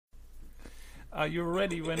Are you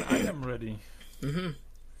ready when I am ready? Mm-hmm.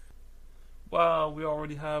 Well, we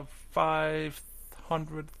already have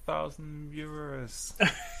 500,000 viewers.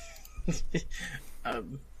 I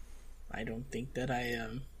don't think that I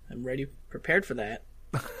am ready, prepared for that.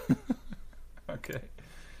 Okay.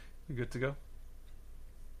 You good to go?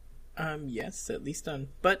 Yes, at least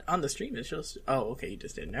but on the stream it shows. Oh, okay, you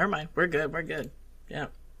just did. Never mind. We're good. Yeah.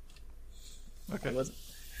 Okay. I wasn't.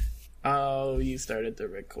 Oh, you started the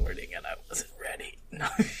recording and I wasn't ready. No.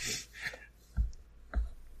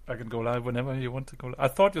 I can go live whenever you want to go live. I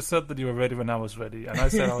thought you said that you were ready when I was ready, and I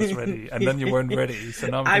said I was ready, and then you weren't ready, so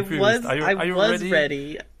now I'm confused. I was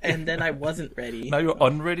ready, and then I wasn't ready. Now you're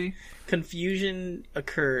unready? Confusion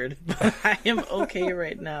occurred, but I am okay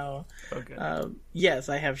right now. Okay. Yes,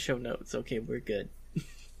 I have show notes. Okay, we're good.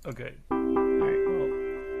 Okay. Alright.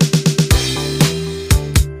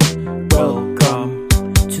 Welcome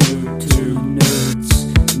to Two Nerds,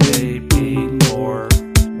 maybe more,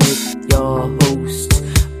 with your host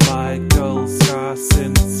Michael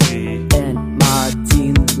Krasinski and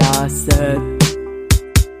Martin Larsen.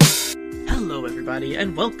 Hello, everybody,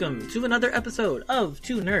 and welcome to another episode of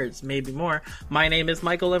Two Nerds, Maybe More. My name is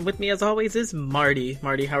Michael, and with me, as always, is Marty.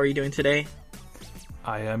 Marty, how are you doing today?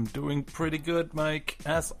 I am doing pretty good, Mike,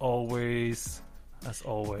 as always.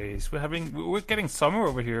 We're getting summer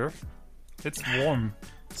over here. It's warm.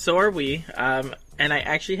 So are we, and I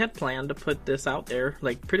actually had planned to put this out there,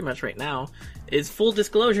 like, pretty much right now. Is full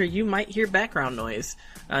disclosure, you might hear background noise,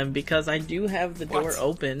 because I do have the door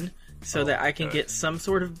open so that I can get some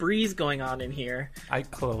sort of breeze going on in here. I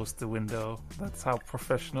closed the window. That's how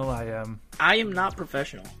professional I am. I am not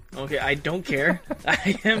professional. Okay, I don't care.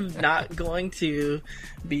 I am not going to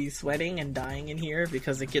be sweating and dying in here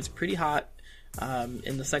because it gets pretty hot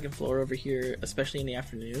in the second floor over here, especially in the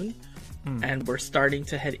afternoon. And we're starting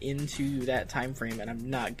to head into that time frame, and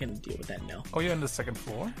I'm not going to deal with that, no. Oh, you're on the second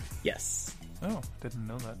floor? Yes. Oh, didn't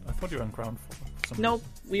know that. I thought you were on ground floor. Nope,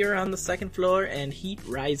 we are on the second floor, and heat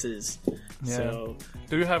rises. Yeah. So,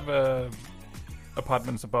 do you have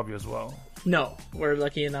apartments above you as well? no, we're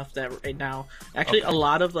lucky enough that right now, actually, a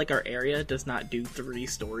lot of like our area does not do 3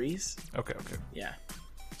 stories. Okay. Yeah.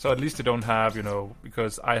 So at least you don't have,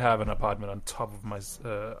 because I have an apartment on top of my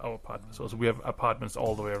our apartment. So we have apartments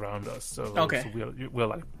all the way around us. So, Okay. So we're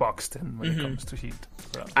like boxed in when it comes to heat.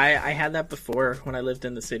 I had that before when I lived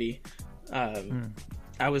in the city.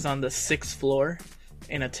 I was on the 6th floor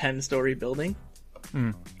in a 10-story building,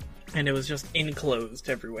 and it was just enclosed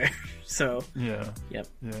everywhere. So, Yeah. yep.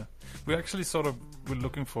 Yeah. We actually we're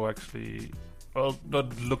looking for well,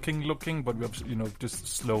 not looking, but we're, just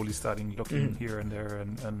slowly starting looking here and there,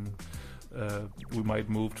 and we might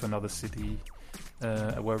move to another city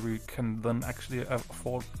where we can then actually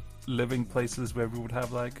afford living places where we would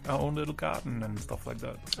have like our own little garden and stuff like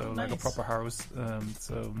that. So like a Nice. proper house.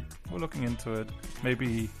 So we're looking into it.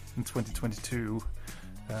 Maybe in 2022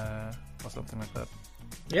 or something like that.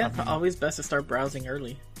 Yeah, always best to start browsing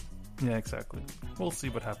early. Yeah, exactly. We'll see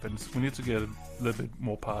what happens. We need to get a little bit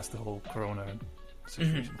more past the whole Corona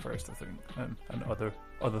situation first, I think, and other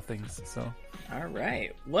things. So, All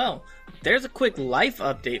right. Well, there's a quick life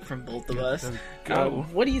update from both of us. there we go.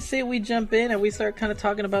 What do you say we jump in and we start kind of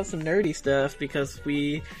talking about some nerdy stuff, because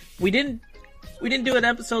we didn't do an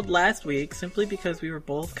episode last week simply because we were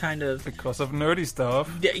both kind of because of nerdy stuff.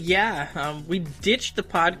 we ditched the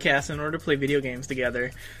podcast in order to play video games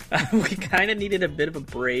together. We kind of needed a bit of a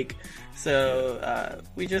break, so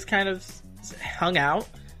we just kind of hung out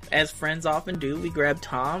as friends often do. We grabbed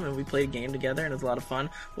Tom and we played a game together, and it was a lot of fun.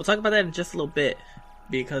 We'll talk about that in just a little bit,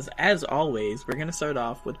 because as always, we're going to start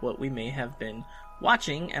off with what we may have been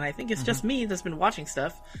watching, and I think it's just me that's been watching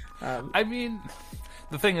stuff. I mean,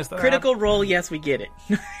 the thing is that Critical Role, yes, we get it.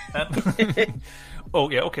 oh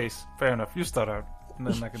yeah, okay, fair enough. You start out, and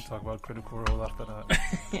then I can talk about Critical Role after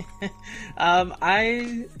that.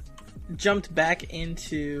 I jumped back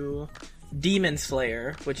into Demon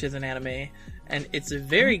Slayer, which is an anime, and it's a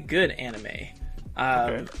very good anime.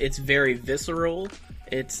 Okay. It's very visceral.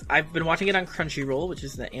 I've been watching it on Crunchyroll, which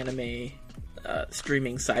is the anime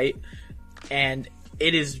streaming site, and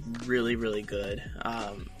it is really, really good.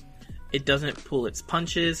 It doesn't pull its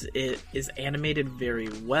punches. It is animated very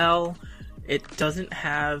well. It doesn't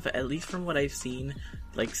have, at least from what I've seen,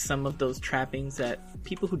 like some of those trappings that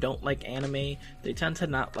people who don't like anime, they tend to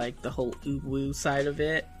not like the whole ooh-woo side of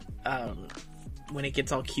it. When it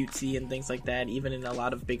gets all cutesy and things like that, even in a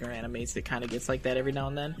lot of bigger animes, it kind of gets like that every now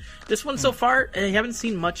and then. This one so far, I haven't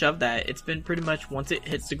seen much of that. It's been pretty much once it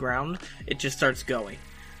hits the ground, it just starts going.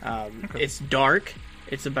 It's dark.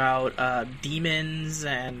 It's about demons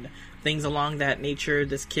and things along that nature.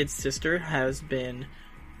 This kid's sister has been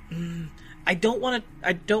I don't want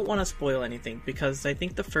to spoil anything, because I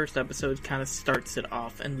think the first episode kind of starts it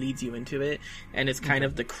off and leads you into it, and it's kind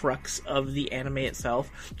of the crux of the anime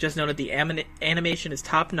itself. Just know that the animation is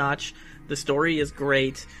top notch, the story is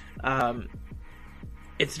great,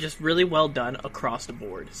 it's just really well done across the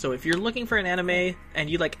board. So if you're looking for an anime and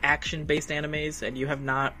you like action-based animes and you have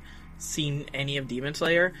not seen any of Demon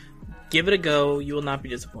Slayer, give it a go. You will not be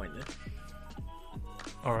disappointed.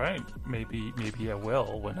 All right, maybe I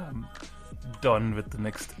will when I'm done with the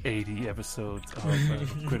next 80 episodes of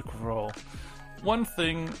Critical Role. One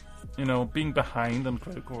thing, being behind on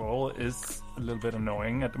Critical Role is a little bit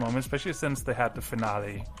annoying at the moment, especially since they had the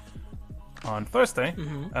finale on Thursday.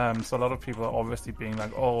 So a lot of people are obviously being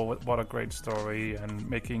like, oh, what a great story, and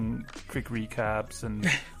making quick recaps and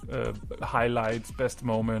highlights, best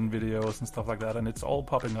moment videos and stuff like that, and it's all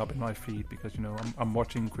popping up in my feed because I'm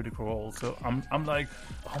watching Critical Role, so I'm like,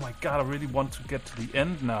 oh my god, I really want to get to the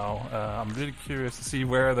end now. I'm really curious to see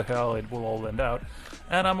where the hell it will all end out,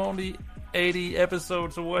 and I'm only 80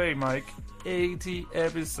 episodes away, Mike. 80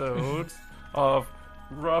 episodes of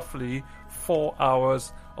roughly 4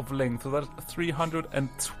 hours of length, so that's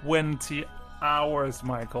 320 hours,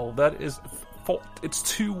 Michael. That is it's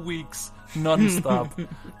 2 weeks non-stop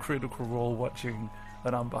Critical Role watching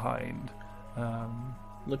that I'm behind.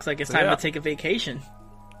 Looks like it's time to take a vacation.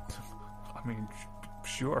 I mean,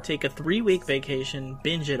 sure. Take a 3-week vacation,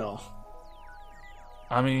 binge it all.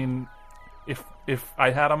 I mean, if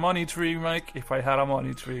I had a money tree, Mike, if I had a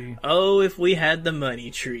money tree. Oh, if we had the money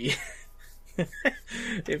tree.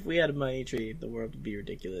 If we had a money tree, the world would be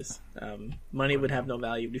ridiculous. Money would have no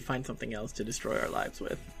value. We'd find something else to destroy our lives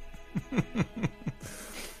with.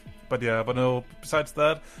 But no, besides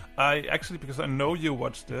that, I actually, because I know you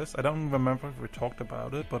watched this, I don't remember if we talked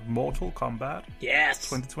about it, but Mortal Kombat, yes,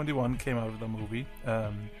 2021 came out of the movie.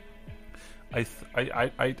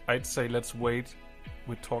 I'd say let's wait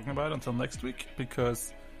with talking about it until next week,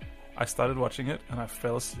 because I started watching it and I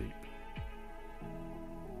fell asleep.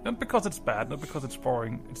 Not because it's bad, not because it's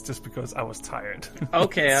boring. It's just because I was tired.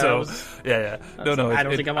 Okay. So yeah. No. I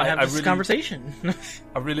don't think I want to have this conversation.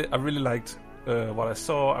 I really liked what I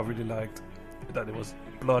saw. I really liked that it was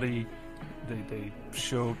bloody. They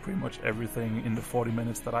showed pretty much everything in the 40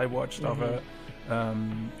 minutes that I watched of it.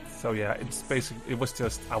 So yeah, it's basically, I was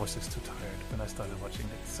just too tired when I started watching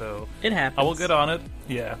it. So it happens. I will get on it.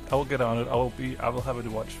 Yeah, I will get on it. I will have it to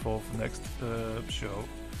watch for next show,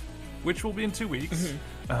 which will be in 2 weeks.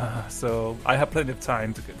 So I have plenty of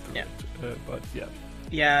time to get through it. But yeah.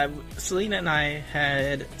 Yeah, Selena and I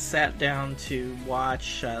had sat down to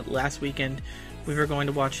watch last weekend. We were going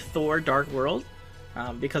to watch Thor: Dark World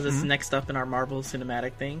because it's next up in our Marvel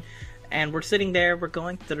Cinematic thing. And we're sitting there, we're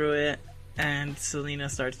going through it, and Selena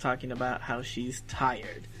starts talking about how she's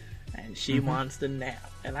tired and she wants to nap.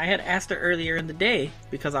 And I had asked her earlier in the day,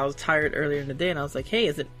 because I was tired earlier in the day, and I was like,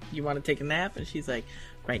 hey, you want to take a nap? And she's like,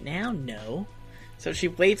 right now, no. So she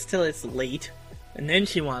waits till it's late, and then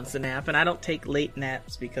she wants to nap, and I don't take late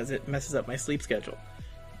naps because it messes up my sleep schedule.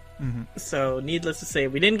 So, needless to say,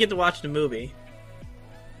 we didn't get to watch the movie,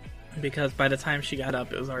 because by the time she got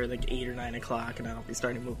up, it was already like 8 or 9 o'clock, and I don't be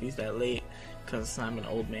starting movies that late, because I'm an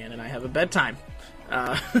old man and I have a bedtime.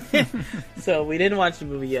 So we didn't watch the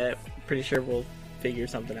movie yet. Pretty sure we'll figure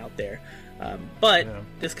something out there. But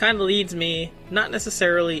this kind of leads me, not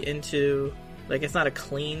necessarily into, like, it's not a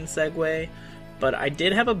clean segue, but I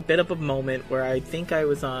did have a bit of a moment where I think I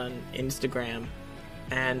was on Instagram,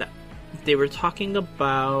 and they were talking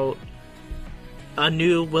about a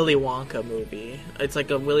new Willy Wonka movie. It's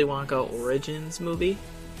like a Willy Wonka Origins movie.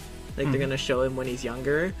 Like, they're gonna show him when he's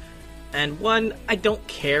younger. And one, I don't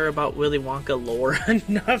care about Willy Wonka lore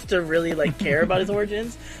enough to really, like, care about his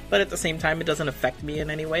origins, but at the same time, it doesn't affect me in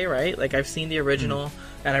any way, right? Like, I've seen the original,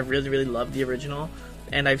 and I really, really love the original,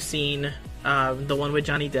 and I've seen the one with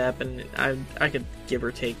Johnny Depp, and I could give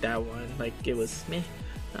or take that one. Like, it was meh.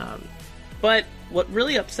 But what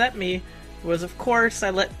really upset me was, of course, I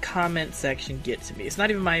let comment section get to me. It's not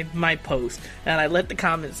even my post, and I let the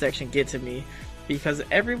comment section get to me, because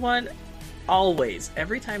everyone, always,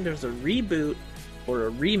 every time there's a reboot or a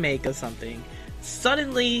remake of something,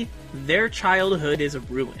 suddenly their childhood is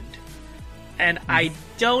ruined. And I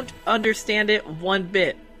don't understand it one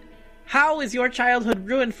bit. How is your childhood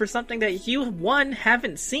ruined for something that you, one,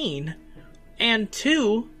 haven't seen, and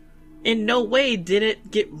two, in no way did it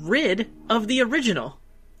get rid of the original?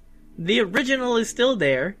 The original is still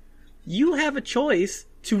there. You have a choice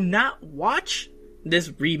to not watch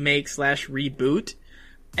this remake / reboot.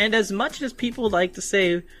 And as much as people like to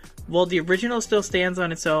say, well, the original still stands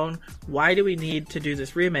on its own, why do we need to do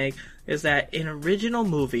this remake? Is that an original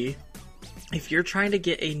movie if you're trying to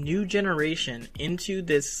get a new generation into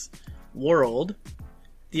this world,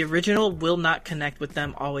 the original will not connect with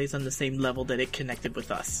them always on the same level that it connected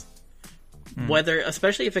with us. Whether,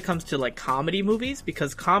 especially if it comes to like comedy movies,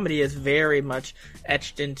 because comedy is very much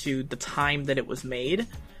etched into the time that it was made.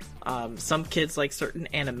 Some kids like certain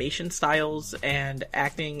animation styles and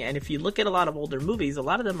acting, and if you look at a lot of older movies, a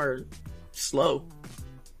lot of them are slow.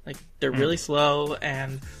 Like, they're really slow,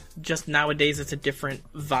 and just nowadays it's a different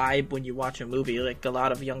vibe when you watch a movie. Like, a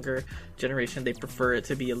lot of younger generation, they prefer it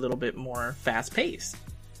to be a little bit more fast-paced.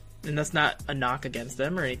 And that's not a knock against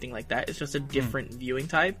them or anything like that. It's just a different viewing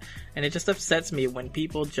type. And it just upsets me when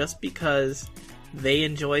people, just because they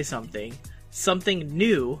enjoy something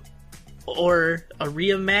new, or a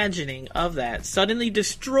reimagining of that, suddenly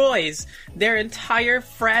destroys their entire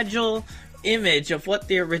fragile image of what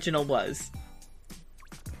the original was.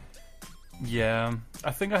 Yeah,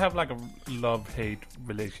 I think I have like a love-hate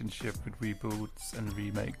relationship with reboots and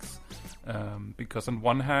remakes. Because on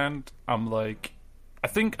one hand, I'm like, I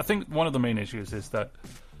think one of the main issues is that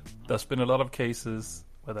there's been a lot of cases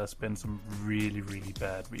where there's been some really, really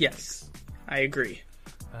bad remakes. Yes, I agree.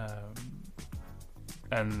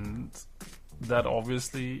 And that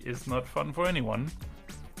obviously is not fun for anyone.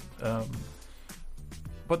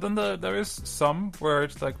 But then there is some where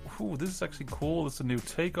it's like, ooh, this is actually cool. It's a new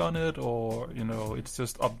take on it, or it's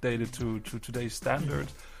just updated to today's standard.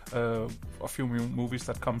 A few movies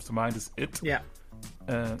that comes to mind is It. Yeah.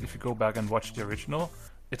 If you go back and watch the original,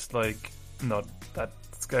 it's like not that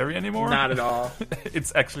scary anymore. Not at all.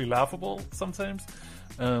 It's actually laughable sometimes.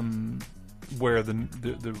 Where the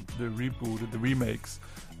reboot, the remakes,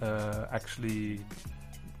 actually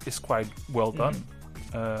is quite well done.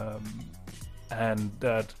 And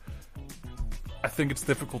that I think it's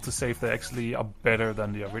difficult to say if they actually are better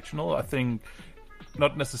than the original. I think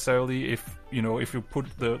not necessarily if you put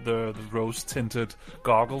the rose tinted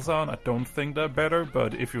goggles on, I don't think they're better,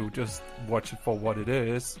 but if you just watch it for what it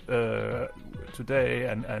is today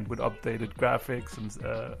and with updated graphics and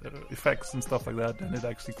effects and stuff like that, then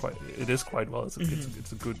it is quite well. It's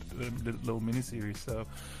a good little miniseries.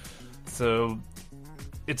 So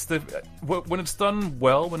it's when it's done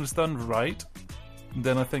well, when it's done right,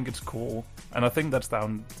 then I think it's cool, and I think that's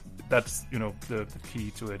the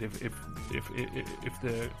key to it. If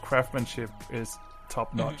the craftsmanship is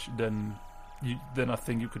top notch, then I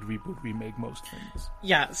think you could remake most things.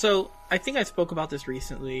 Yeah, so I think I spoke about this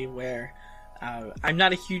recently, where I'm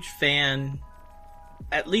not a huge fan,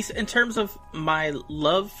 at least in terms of my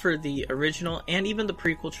love for the original and even the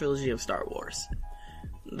prequel trilogy of Star Wars.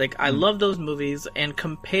 Like, I love those movies, and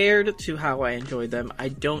compared to how I enjoyed them, I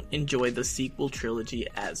don't enjoy the sequel trilogy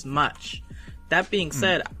as much. That being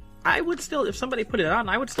said, I would still, if somebody put it on,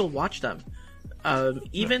 I would still watch them.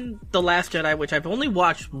 Even The Last Jedi, which I've only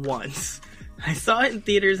watched once. I saw it in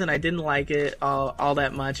theaters and I didn't like it all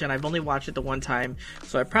that much, and I've only watched it the one time,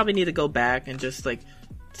 so I probably need to go back and just, like,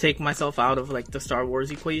 take myself out of, like, the Star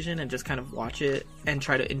Wars equation and just kind of watch it and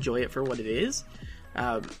try to enjoy it for what it is.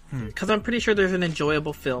 Because I'm pretty sure there's an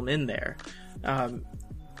enjoyable film in there.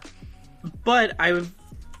 But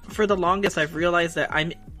for the longest, I've realized that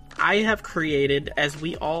I have created, as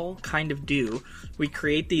we all kind of do, we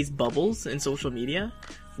create these bubbles in social media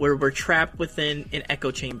where we're trapped within an echo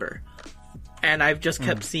chamber. And I've just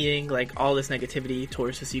kept seeing, like, all this negativity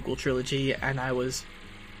towards the sequel trilogy, and I was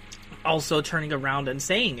also turning around and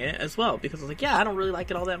saying it as well, because I was like, yeah, I don't really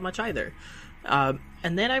like it all that much either.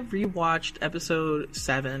 And then I rewatched episode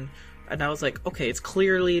 7, and I was like, okay, it's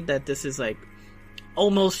clearly that this is, like,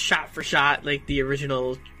 almost shot for shot, like the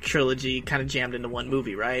original trilogy kind of jammed into one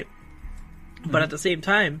movie, right? But at the same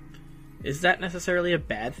time, is that necessarily a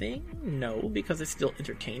bad thing? No, because it's still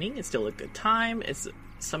entertaining, it's still a good time, it's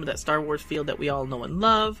some of that Star Wars feel that we all know and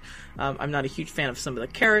love. I'm not a huge fan of some of the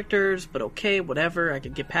characters, but okay, whatever, I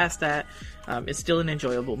can get past that. It's still an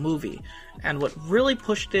enjoyable movie. And what really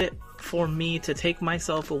pushed it for me to take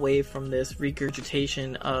myself away from this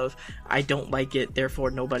regurgitation of I don't like it,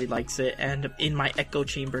 therefore nobody likes it, and in my echo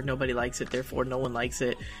chamber nobody likes it, therefore no one likes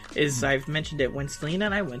it, is I've mentioned it when Selena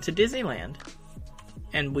and I went to Disneyland.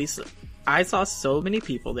 And I saw so many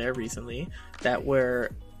people there recently that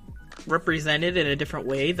were represented in a different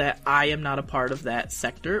way that I am not a part of that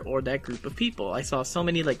sector or that group of people. I saw so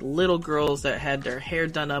many, like, little girls that had their hair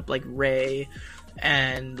done up like Rey,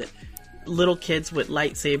 and little kids with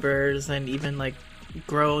lightsabers, and even, like,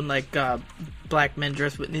 grown, like, black men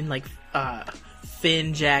dressed in, like,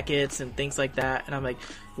 Finn jackets and things like that. And I'm like,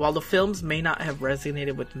 while the films may not have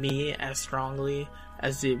resonated with me as strongly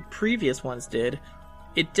as the previous ones did,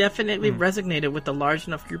 it definitely resonated with a large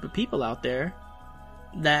enough group of people out there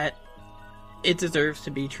that it deserves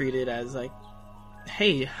to be treated as like,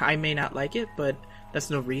 hey, I may not like it, but that's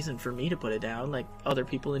no reason for me to put it down. Like, other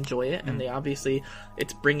people enjoy it, and they obviously,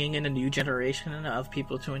 it's bringing in a new generation of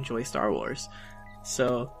people to enjoy Star Wars.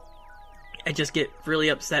 So I just get really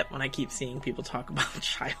upset when I keep seeing people talk about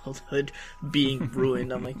childhood being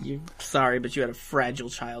ruined. I'm like, sorry, but you had a fragile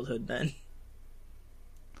childhood then.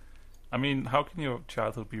 I mean, how can your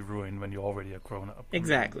childhood be ruined when you already are grown up?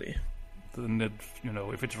 Exactly. Then it,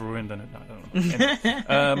 if it's ruined, then I don't know.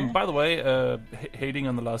 Anyway, by the way, hating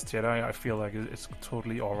on The Last Jedi, I feel like it's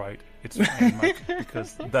totally alright. It's fine, Mike,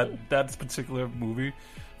 because that particular movie,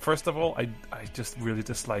 first of all, I just really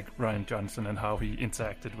dislike Rian Johnson and how he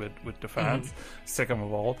interacted with the fans. Mm-hmm. Second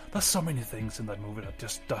of all, there's so many things in that movie that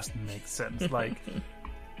just doesn't make sense. Like,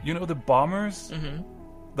 the bombers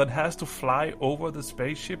that has to fly over the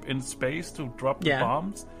spaceship in space to drop the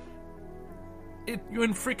bombs. You're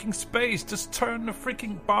in freaking space. Just turn the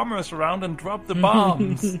freaking bombers around and drop the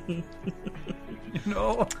bombs.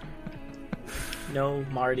 No,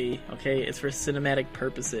 Marty. Okay, it's for cinematic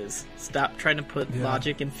purposes. Stop trying to put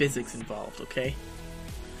logic and physics involved. Okay.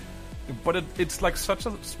 But it's like such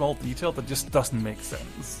a small detail that just doesn't make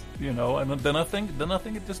sense. And then I think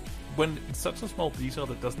it just, when it's such a small detail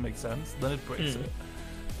that doesn't make sense, then it breaks it.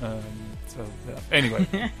 Anyway,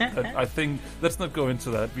 I think let's not go into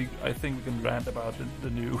that. I think we can rant about the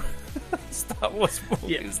new Star Wars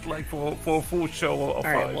movies like for a full show of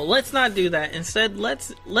 5. All right, well, let's not do that. Instead,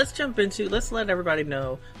 let's jump into, let's let everybody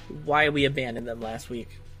know why we abandoned them last week.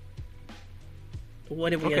 What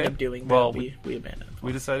did we end up doing? Well, we abandoned them?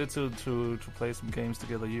 We decided to play some games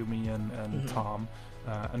together, you, me, and Tom.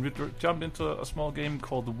 And we jumped into a small game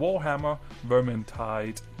called Warhammer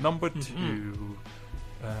Vermintide number 2.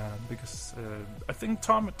 Because I think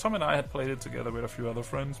Tom and I had played it together with a few other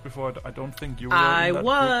friends before. I don't think you were. I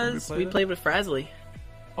was. We played with Frasley.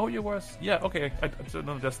 Oh, you was? Yeah. Okay. I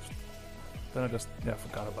just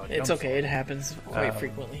forgot about it. It's okay. It happens quite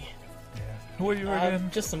frequently. Yeah. Who are you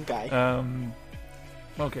again? Just some guy.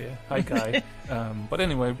 Okay. Hi, guy. But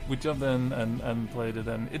anyway, we jumped in and played it,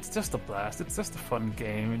 and it's just a blast. It's just a fun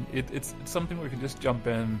game. It's something where you can just jump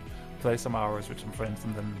in, play some hours with some friends,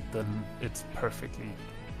 and then it's perfectly,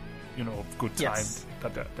 good time. Yes.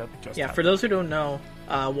 That just happens. For those who don't know,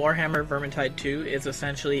 Warhammer Vermintide 2 is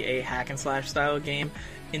essentially a hack and slash style game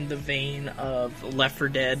in the vein of Left 4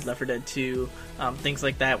 Dead, Left 4 Dead 2, things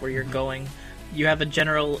like that, where you're going, you have a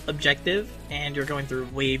general objective, and you're going through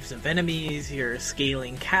waves of enemies, you're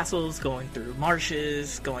scaling castles, going through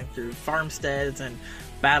marshes, going through farmsteads, and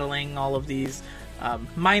battling all of these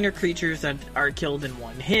minor creatures that are killed in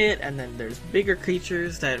one hit, and then there's bigger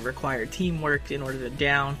creatures that require teamwork in order to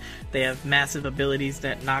down. They have massive abilities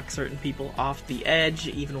that knock certain people off the edge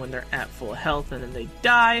even when they're at full health, and then they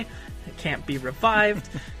die. They can't be revived.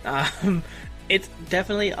 It's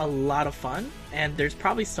definitely a lot of fun, and there's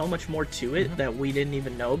probably so much more to it that we didn't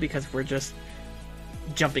even know because we're just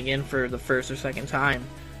jumping in for the first or second time,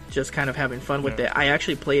 just kind of having fun with it. I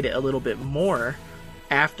actually played it a little bit more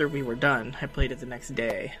after we were done. I played it the next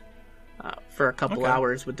day for a couple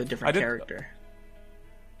hours with a different character.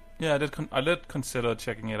 Yeah, I did consider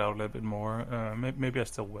checking it out a little bit more. Maybe I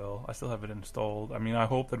still will. I still have it installed. I mean, I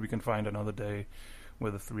hope that we can find another day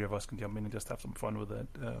where the three of us can jump in and just have some fun with it.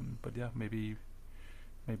 But yeah, maybe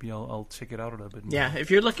I'll check it out a little bit more. Yeah, if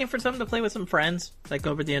you're looking for something to play with some friends, like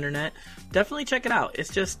over the internet, definitely check it out.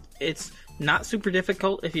 It's not super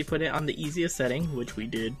difficult if you put it on the easiest setting, which we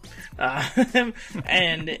did.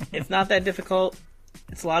 And it's not that difficult.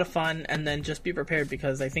 It's a lot of fun, and then just be prepared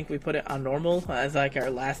because I think we put it on normal as like our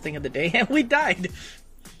last thing of the day, and we died.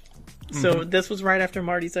 So this was right after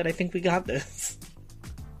Marty said, I think we got this.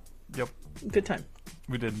 Yep. Good time.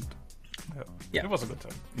 We didn't. Yeah. It was a good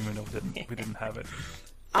time, even though we didn't have it.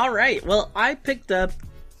 All right. Well, I picked up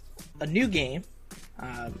a new game.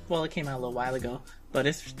 It came out a little while ago, but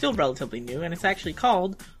it's still relatively new, and it's actually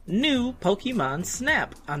called New Pokemon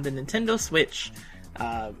Snap on the Nintendo Switch.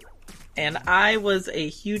 And I was a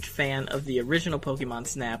huge fan of the original Pokemon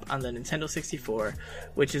Snap on the Nintendo 64,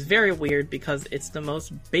 which is very weird because it's the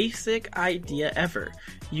most basic idea ever.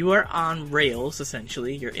 You are on rails,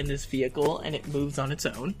 essentially. You're in this vehicle, and it moves on its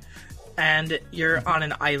own. And you're on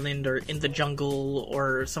an island or in the jungle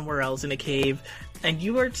or somewhere else in a cave, and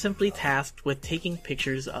you are simply tasked with taking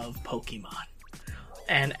pictures of Pokemon.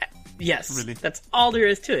 And yes, really? That's all there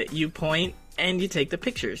is to it. You point and you take the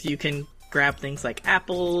pictures. You can grab things like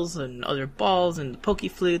apples and other balls and the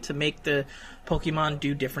Pokeflute to make the Pokemon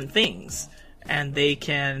do different things. And they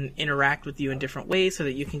can interact with you in different ways so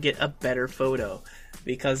that you can get a better photo.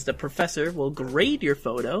 Because the professor will grade your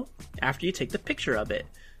photo after you take the picture of it.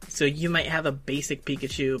 So you might have a basic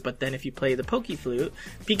Pikachu, but then if you play the Pokeflute,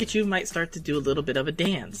 Pikachu might start to do a little bit of a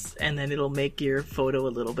dance, and then it'll make your photo a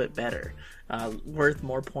little bit better, worth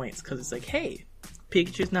more points, because it's like, hey,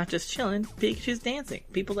 Pikachu's not just chilling, Pikachu's dancing.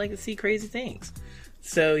 People like to see crazy things.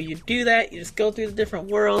 So you do that, you just go through the different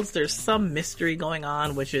worlds. There's some mystery going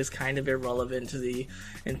on, which is kind of irrelevant to the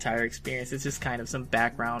entire experience. It's just kind of some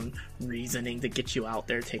background reasoning to get you out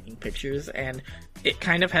there taking pictures. And it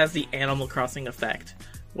kind of has the Animal Crossing effect,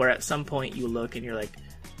 where at some point you look and you're like,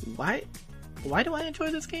 why do I enjoy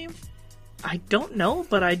this game? I don't know,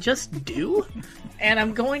 but I just do. And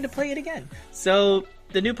I'm going to play it again. So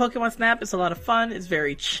the new Pokemon Snap is a lot of fun. It's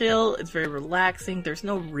very chill. It's very relaxing. There's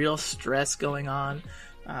no real stress going on.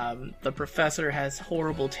 The professor has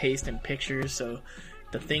horrible taste in pictures, so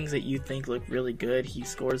the things that you think look really good, he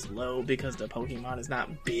scores low because the Pokemon is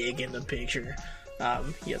not big in the picture.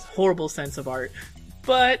 He has horrible sense of art,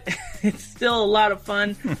 but it's still a lot of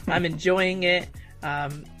fun. I'm enjoying it.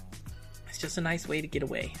 It's just a nice way to get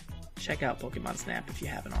away. Check out Pokemon Snap if you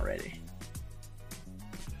haven't already.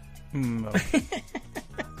 No.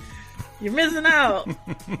 You're missing out.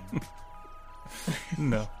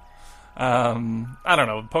 No. I don't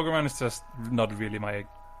know. Pokemon is just not really my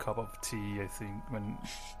cup of tea, I think.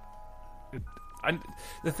 I'm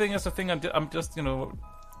just, a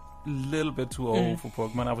little bit too old for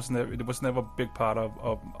Pokemon. It was never a big part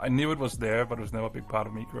of I knew it was there, but it was never a big part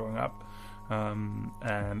of me growing up.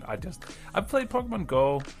 And I played Pokemon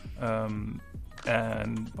Go,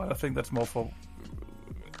 but I think that's more for.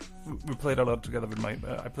 We played a lot together with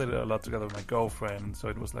I played it a lot together with my girlfriend, so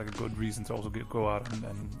it was like a good reason to also go out and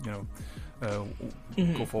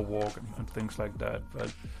go for a walk and things like that.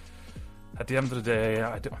 But at the end of the day,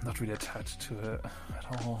 I'm not really attached to it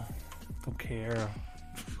at all. Don't care.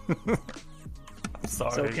 I'm sorry.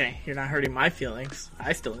 It's okay. You're not hurting my feelings.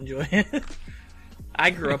 I still enjoy it.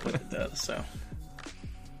 I grew up with it though, so.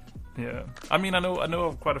 Yeah, I mean, I know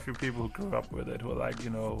of quite a few people who grew up with it who are like,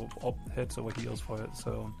 up heads over heels for it.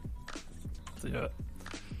 So yeah,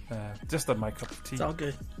 just not my cup of tea. It's all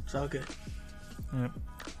good. It's all good. Yeah.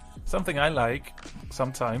 Something I like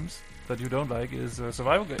sometimes that you don't like is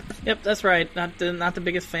survival games. Yep, that's right. Not the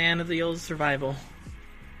biggest fan of the old survival.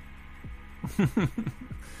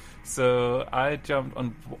 So I jumped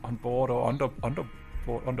on board or underwater.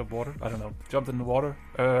 I don't know. Jumped in the water.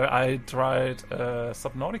 I tried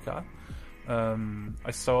Subnautica.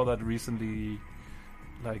 I saw that recently,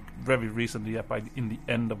 like very recently, in the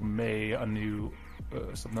end of May, a new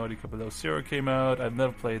Subnautica Below Zero came out. I've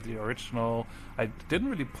never played the original. I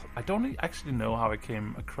don't actually know how I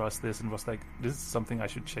came across this and was like, this is something I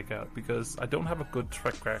should check out, because I don't have a good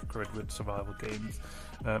track record with survival games.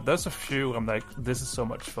 There's a few I'm like, this is so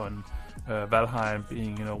much fun. Valheim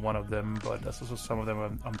being, one of them, but there's also some of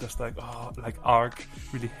them I'm just like, oh, like Ark.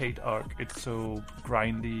 Really hate Ark. It's so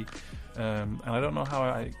grindy, and I don't know how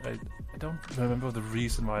I don't remember the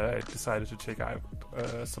reason why I decided to check out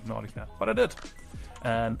Subnautica, but I did,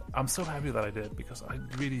 and I'm so happy that I did, because I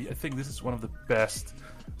think this is one of the best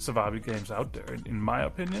survival games out there, in my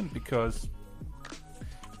opinion, because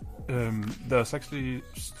there's actually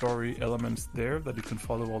story elements there that you can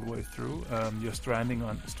follow all the way through. You're stranded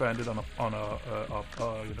on a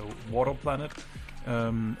water planet,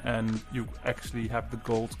 and you actually have the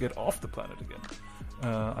goal to get off the planet again.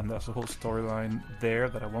 And there's a whole storyline there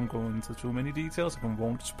that I won't go into too many details. I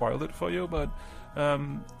won't spoil it for you, but I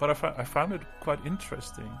found it quite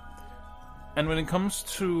interesting. And when it comes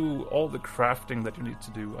to all the crafting that you need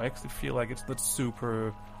to do, I actually feel like it's not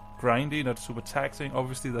super grindy, not super taxing.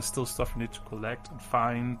 Obviously, there's still stuff you need to collect and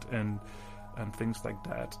find and things like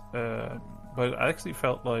that. But I actually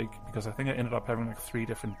felt like, because I think I ended up having like 3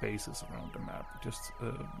 different bases around the map, just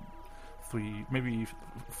 3, maybe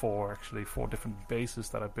 4 actually, 4 different bases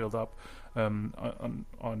that I built up in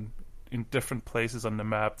different places on the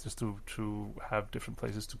map, just to have different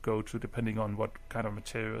places to go to depending on what kind of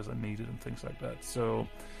materials are needed and things like that. So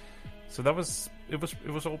that was it was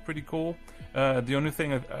all pretty cool. The only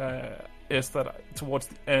thing is that towards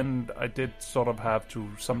the end I did sort of have to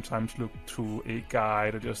sometimes look to a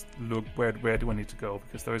guide or just look where do I need to go,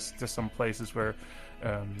 because there's just some places where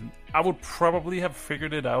I would probably have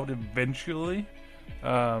figured it out eventually,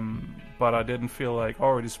 but I didn't feel like I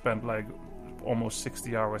already spent like almost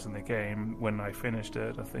 60 hours in the game when I finished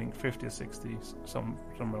it. I think 50 or 60,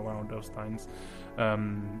 somewhere around those times.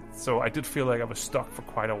 So I did feel like I was stuck for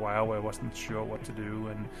quite a while where I wasn't sure what to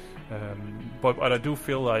do, but I do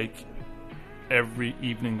feel like every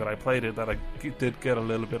evening that I played it that I did get a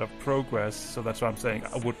little bit of progress. So that's why I'm saying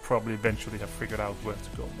I would probably eventually have figured out where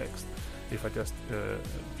to go next if I just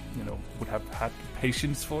would have had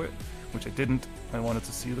patience for it. which I didn't. I wanted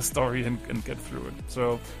to see the story and get through it.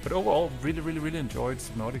 So, but overall, really enjoyed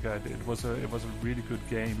Subnautica. It was a really good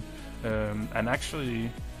game, and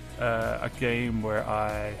actually a game where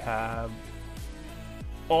I have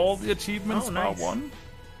all the achievements bar one.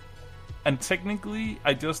 And technically,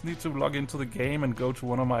 I just need to log into the game and go to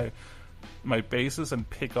one of my bases and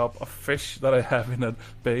pick up a fish that I have in a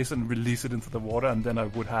base and release it into the water, and then I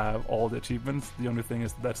would have all the achievements. The only thing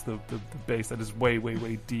is that's the base that is way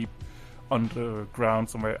deep underground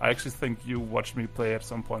somewhere. I actually think you watched me play at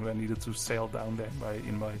some point where I needed to sail down there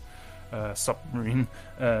in my submarine.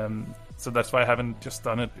 So that's why I haven't just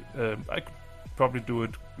done it. I could probably do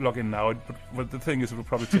it, log in now, but the thing is it will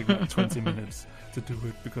probably take like 20 minutes to do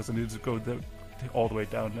it because I need to go all the way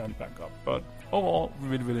down and back up. But overall,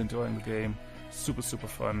 really enjoying the game. Super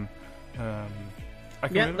fun.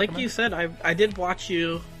 Yeah, like you said, I did watch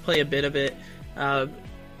you play a bit of it. And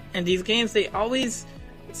these games, they always...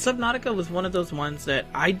 Subnautica was one of those ones that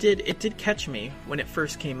it did catch me when it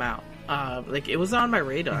first came out. Like, it was on my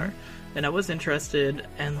radar, and I was interested,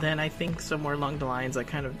 and then I think somewhere along the lines I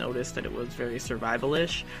kind of noticed that it was very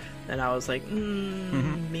survival-ish, and I was like,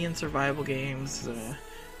 me and survival games,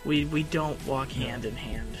 we don't walk hand in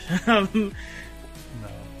hand. No.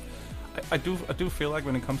 I do feel like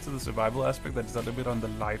when it comes to the survival aspect that it's a little bit on the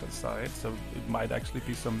lighter side, so it might actually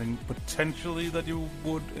be something potentially that you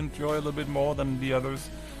would enjoy a little bit more than the others.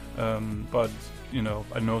 But you know,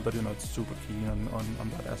 I know that you're not super keen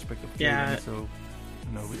on that aspect of gaming, so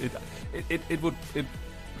you know,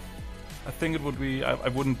 I think it would be. I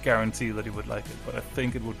wouldn't guarantee that you would like it, but I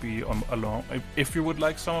think it would be along. If you would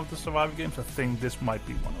like some of the survival games, I think this might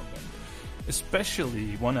be one of them.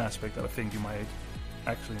 Especially one aspect that I think you might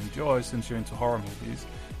actually enjoy, since you're into horror movies,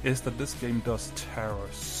 is that this game does terror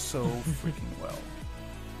so freaking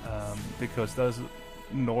well. Because there's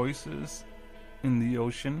noises in the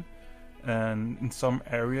ocean, and in some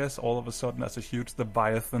areas, all of a sudden, there's a huge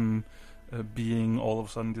leviathan being all of a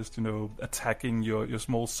sudden just, you know, attacking your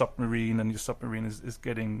small submarine, and your submarine is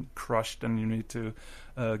getting crushed, and you need to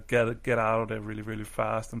get out of there really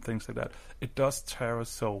fast and things like that. It does terror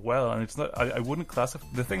so well, and it's not. I wouldn't classify.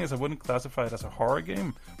 The thing is, I wouldn't classify it as a horror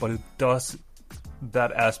game, but it does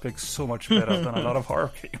that aspect so much better than a lot of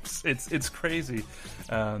horror games. It's crazy.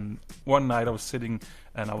 One night I was sitting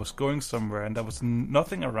and I was going somewhere, and there was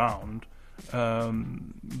nothing around.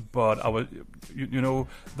 But I was, you know,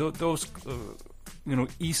 those, you know,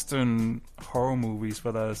 Eastern horror movies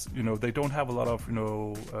where there's, you know, they don't have a lot of, you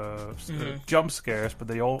know, jump scares, but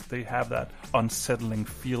they have that unsettling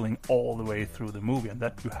feeling all the way through the movie, and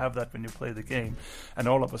that you have that when you play the game. And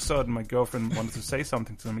all of a sudden, my girlfriend wanted to say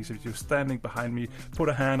something to me. She was standing behind me, put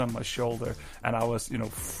a hand on my shoulder, and I was, you know,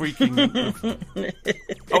 freaking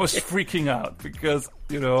out because,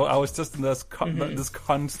 you know, I was just in this this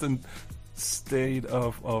constant state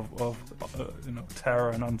of you know, terror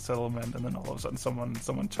and unsettlement, and then all of a sudden someone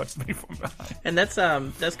touched me from behind. And that's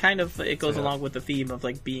kind of, it goes along with the theme of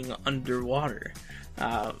like being underwater.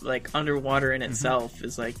 Like underwater in itself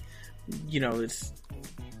is like, you know,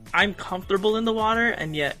 I'm comfortable in the water,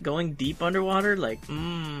 and yet going deep underwater, like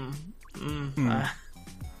and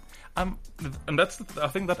I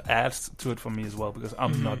think that adds to it for me as well, because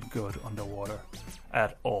I'm not good underwater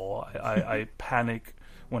at all. I panic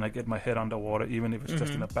when I get my head underwater, even if it's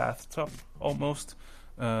just in a bathtub, almost.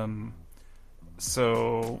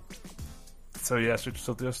 So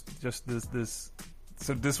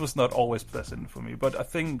this was not always pleasant for me. But I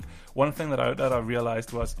think one thing that I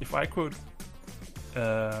realized was, if I could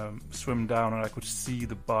swim down and I could see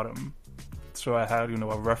the bottom, so I had, you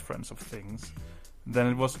know, a reference of things, then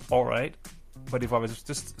it was all right. But if I was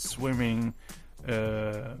just swimming,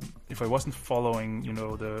 if I wasn't following, you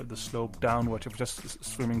know, the slope downwards, if just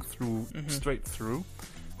swimming through straight through,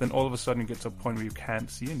 then all of a sudden you get to a point where you can't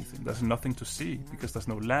see anything. There's nothing to see because there's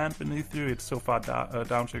no land beneath you. It's so far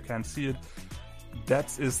down so you can't see it.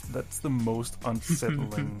 That's the most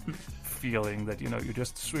unsettling feeling, that, you know, you're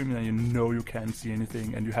just swimming and you know you can't see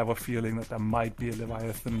anything, and you have a feeling that there might be a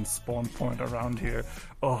Leviathan spawn point around here.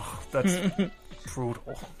 Oh, that's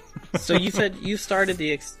brutal. So you said you started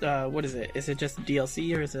the what is it? Is it just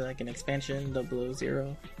DLC, or is it like an expansion, the Below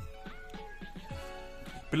Zero?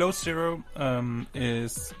 Below Zero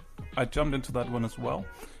is, I jumped into that one as well.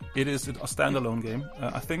 It is a standalone game.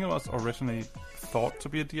 I think it was originally thought to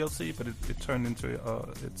be a DLC, but it turned into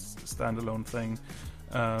its standalone thing.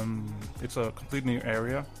 It's a complete new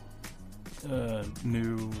area. A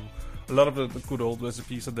lot of the good old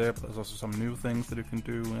recipes are there, but there's also some new things that you can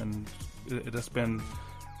do, and it has been,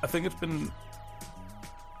 I think it's been,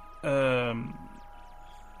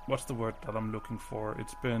 what's the word that I'm looking for?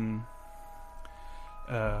 It's been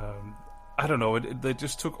I don't know. They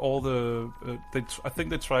just took all the. I think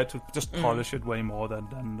they tried to just polish it way more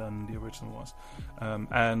than the original was,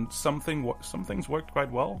 and some things worked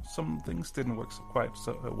quite well. Some things didn't work quite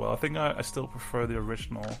so well. I think I still prefer the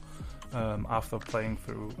original after playing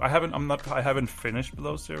through. I haven't finished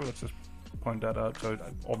Below Zero. Let's just point that out. So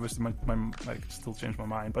obviously, I could still change my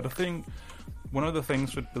mind. But I think one of the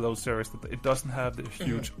things with Below Zero is that it doesn't have the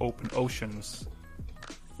huge open oceans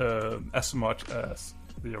as much as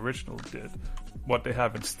the original did. What they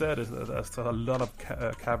have instead is that there's a lot of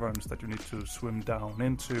caverns that you need to swim down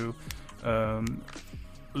into, a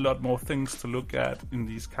lot more things to look at in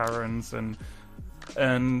these caverns, and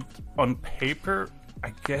on paper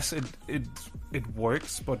I guess it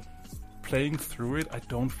works, but playing through it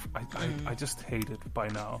I just hate it by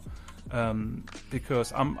now,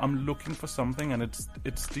 because I'm looking for something and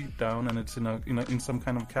it's deep down and it's in some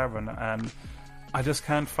kind of cavern, and I just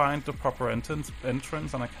can't find the proper entrance, and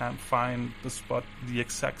I can't find the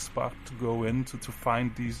exact spot to go in to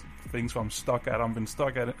find these things. So I'm stuck at. I've been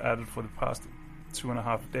stuck at it for the past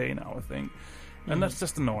 2.5 days now, I think, and that's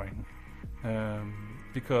just annoying.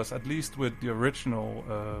 Because at least with the original,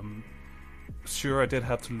 sure, I did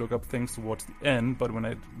have to look up things towards the end, but when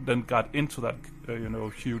I then got into that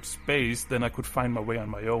huge space, then I could find my way on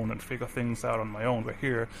my own and figure things out on my own. But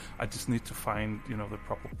here, I just need to find the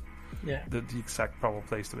proper. Yeah. The exact proper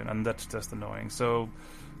place to win, and that's just annoying. So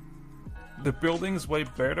the building is way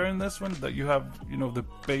better in this one. That you have, the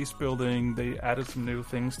base building. They added some new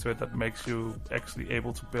things to it that makes you actually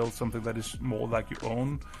able to build something that is more like your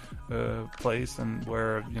own place, and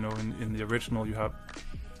where in the original you have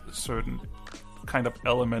certain kind of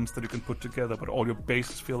elements that you can put together, but all your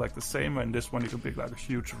bases feel like the same. And this one you can build like a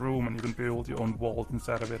huge room, and you can build your own walls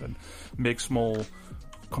inside of it, and make small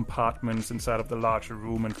compartments inside of the larger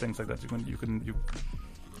room and things like that.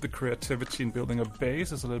 The creativity in building a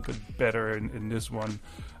base is a little bit better in this one.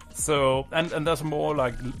 So and there's more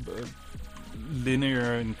like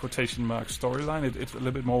linear in quotation marks storyline. It's a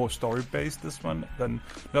little bit more story based, this one, than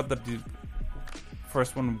not that the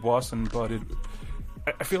first one wasn't, but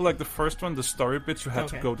I feel like the first one, the story bits, you had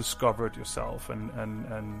to go discover it yourself, and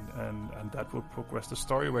that would progress the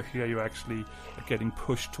story. Where here you actually are getting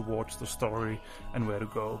pushed towards the story and where to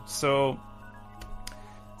go. So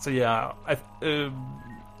yeah,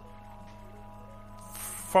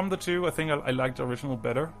 from the two, I think I like the original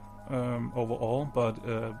better overall. But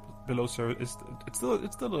Below Zero it's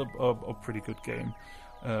still a pretty good game.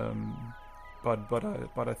 But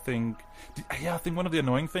I think one of the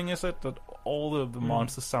annoying thing is that all of the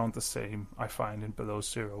monsters sound the same. I find in Below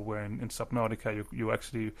Zero, where in Subnautica you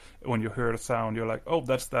actually, when you hear the sound, you're like, oh,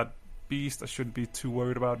 that's that beast. I shouldn't be too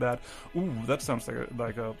worried about that. Ooh, that sounds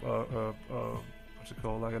like a what's it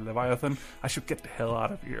called, like a Leviathan. I should get the hell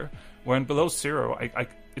out of here. Where in Below Zero,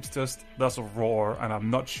 it's just there's a roar, and I'm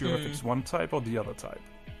not sure if it's one type or the other type,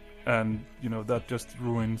 and that just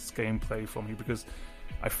ruins gameplay for me, because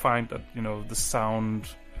I find that the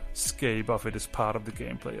soundscape of it is part of the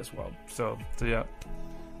gameplay as well. So yeah,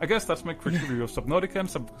 I guess that's my quick review of Subnautica and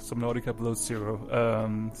Subnautica Below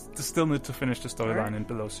Zero. Still need to finish the storyline in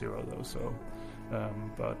Below Zero though. So,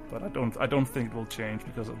 but I don't think it will change,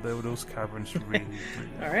 because those caverns really.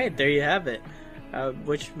 All right, there you have it.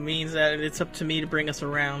 Which means that it's up to me to bring us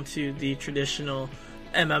around to the traditional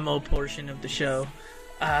MMO portion of the show.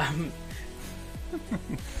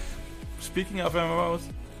 Speaking of MMOs,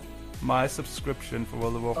 my subscription for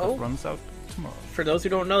World of Warcraft runs out tomorrow. For those who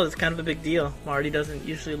don't know, it's kind of a big deal. Marty doesn't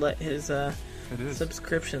usually let his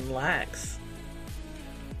subscription lax.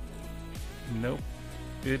 Nope.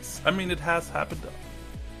 It has happened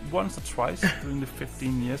once or twice during the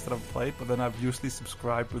 15 years that I've played, but then I've usually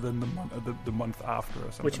subscribed within the month after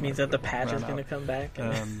or something. Which means that the patch is going to come back.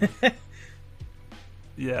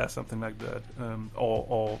 Yeah, something like that.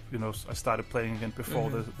 Or I started playing again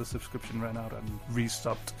before the subscription ran out and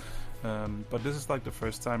resubbed. But this is like the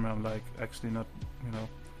first time I'm like actually not,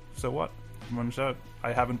 so what? Runs out.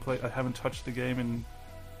 I haven't touched the game in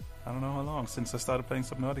I don't know how long, since I started playing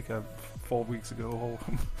Subnautica 4 weeks ago.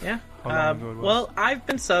 Yeah. How long ago it was. Well, I've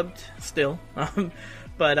been subbed still,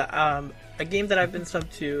 but a game that I've been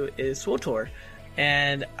subbed to is SWTOR.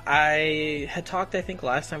 And I had talked, I think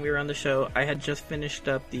last time we were on the show, I had just finished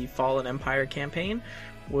up the Fallen Empire campaign,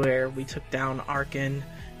 where we took down Arkan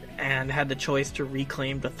and had the choice to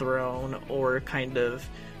reclaim the throne or kind of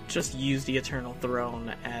just use the Eternal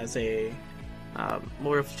Throne as a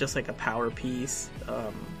more of just like a power piece.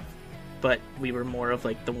 But we were more of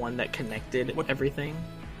like the one that connected everything.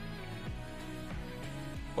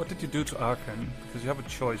 What did you do to Arkan? Because you have a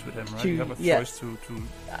choice with him, right? To- You have a yeah. choice to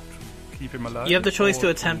keep him alive. You have the choice or to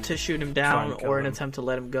attempt to shoot him down try and kill or an him. attempt to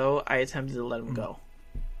let him go. I attempted to let him go.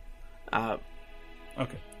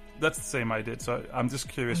 Okay, that's the same I did. So I'm just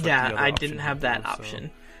curious. What Yeah, the other I option didn't have that was, so-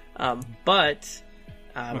 option. But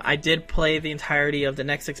I did play the entirety of the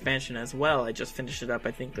next expansion as well. I just finished it up,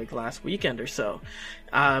 I think, like last weekend or so.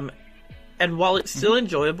 And while it's still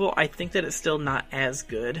enjoyable, I think that it's still not as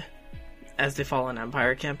good as the Fallen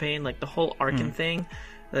Empire campaign. Like, the whole Arkan thing,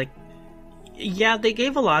 like, yeah, they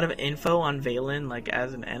gave a lot of info on Valen, like,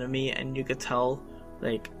 as an enemy, and you could tell,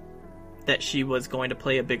 like, that she was going to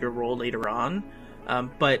play a bigger role later on.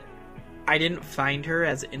 But I didn't find her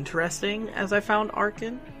as interesting as I found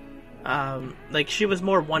Arkan. Like, she was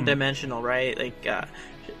more one-dimensional, right? Like,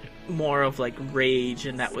 more of, like, rage,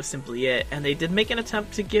 and that was simply it. And they did make an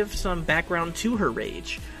attempt to give some background to her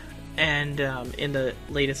rage, and in the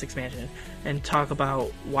latest expansion, and talk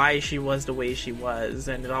about why she was the way she was,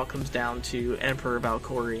 and it all comes down to Emperor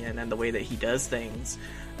Valkorion and the way that he does things,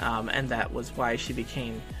 and that was why she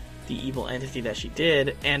became the evil entity that she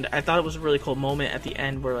did. And I thought it was a really cool moment at the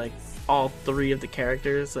end where, like, all three of the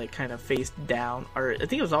characters, like, kind of faced down, or I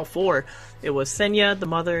think it was all four. It was Senya, the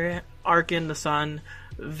mother, Arkan, the son,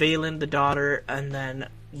 Valen, the daughter, and then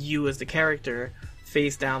you as the character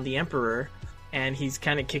face down the Emperor, and he's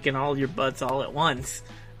kind of kicking all your butts all at once.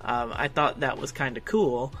 I thought that was kind of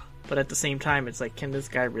cool, but at the same time, it's like, can this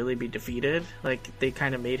guy really be defeated? Like, they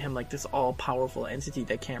kind of made him like this all-powerful entity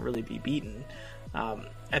that can't really be beaten.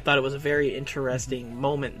 I thought it was a very interesting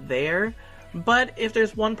moment there, but if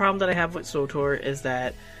there's one problem that I have with SWTOR is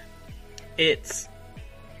that it's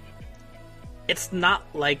not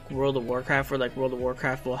like World of Warcraft, where like World of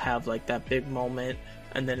Warcraft will have like that big moment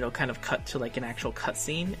and then it'll kind of cut to like an actual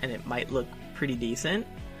cutscene and it might look pretty decent.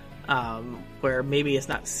 Where maybe it's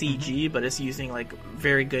not CG, but it's using like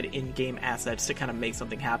very good in-game assets to kind of make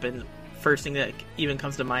something happen. First thing that even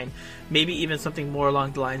comes to mind, maybe even something more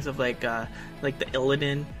along the lines of like the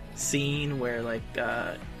Illidan scene where like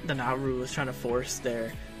the Nauru was trying to force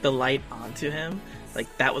the light onto him. Like,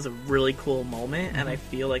 that was a really cool moment, and I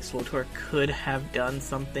feel like SWTOR could have done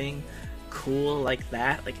something cool like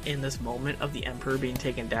that, like in this moment of the Emperor being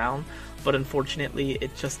taken down, but unfortunately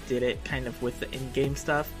it just did it kind of with the in-game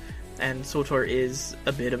stuff, and SWTOR is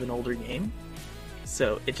a bit of an older game,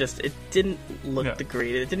 so it didn't look the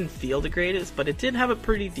greatest, it didn't feel the greatest, but it did have a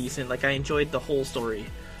pretty decent, like, I enjoyed the whole story,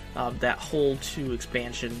 that whole 2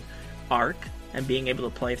 expansion arc, and being able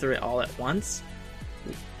to play through it all at once.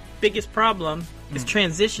 Biggest problem is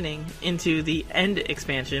transitioning into the end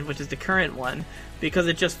expansion, which is the current one, because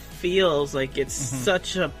it just feels like it's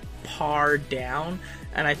such a par down.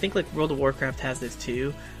 And I think like World of Warcraft has this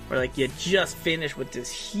too, where like you just finish with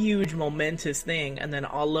this huge momentous thing, and then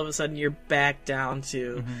all of a sudden you're back down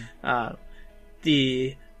to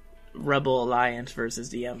the Rebel Alliance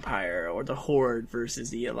versus the Empire, or the Horde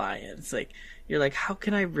versus the Alliance. Like, you're like, how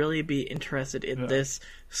can I really be interested in this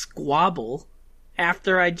squabble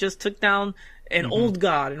after I just took down an old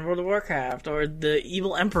god in World of Warcraft, or the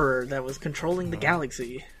evil emperor that was controlling the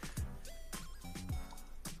galaxy?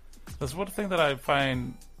 There's one thing that I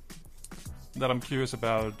find that I'm curious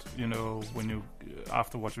about, you know, when you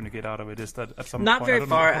afterwards when you get out of it, is that at some Not point, very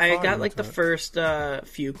far. I you got like the into it? first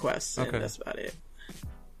few quests, and that's about it.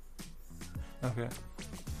 Okay,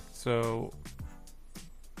 so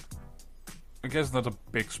I guess not a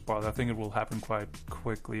big spot. I think it will happen quite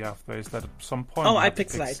quickly after. Is that at some point? Oh, you I have to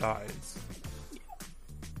picked pick side. sides.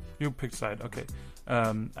 You picked side, okay.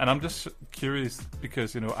 And I'm just curious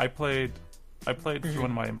because, you know, I played through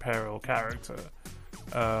on my Imperial character,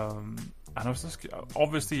 and I was just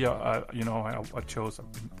obviously, you know, I chose the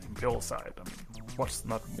Imperial side. I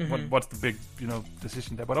mean, what's the big, you know,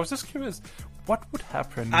 decision there? But I was just curious, what would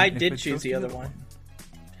happen? I if did they choose chose the other one.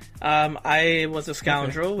 I was a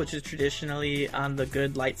scoundrel, which is traditionally on the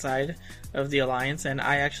good light side of the Alliance, and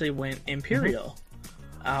I actually went Imperial.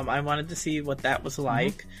 I wanted to see what that was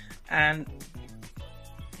like, and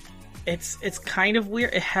it's kind of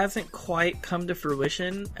weird. It hasn't quite come to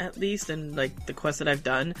fruition, at least in like the quests that I've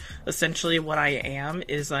done. Essentially, what I am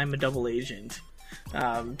is I'm a double agent.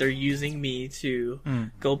 They're using me to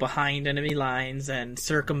go behind enemy lines and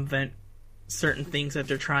circumvent certain things that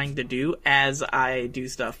they're trying to do as I do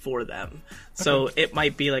stuff for them. So it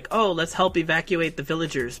might be like, oh, let's help evacuate the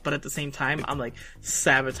villagers, but at the same time, I'm like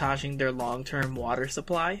sabotaging their long-term water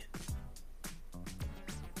supply.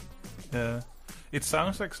 Yeah. it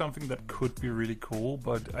sounds like something that could be really cool,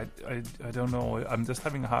 but I don't know. I'm just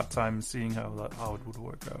having a hard time seeing how it would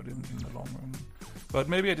work out in the long run. But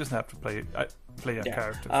maybe I just have to play a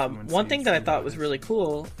character. One thing that I thought was really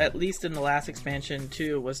cool, at least in the last expansion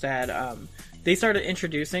too, was that they started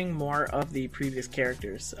introducing more of the previous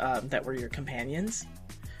characters that were your companions.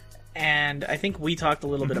 And I think we talked a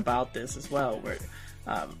little bit about this as well, where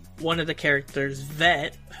one of the characters,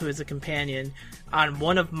 Vet, who is a companion, on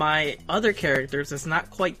one of my other characters that's not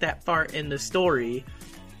quite that far in the story,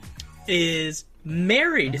 is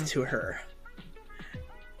married to her.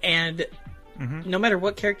 And no matter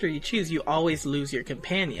what character you choose, you always lose your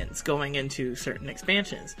companions going into certain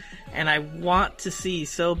expansions. And I want to see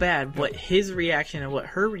so bad what his reaction and what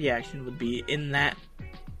her reaction would be in that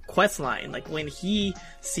quest line. Like, when he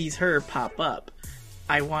sees her pop up,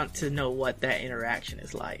 I want to know what that interaction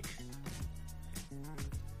is like.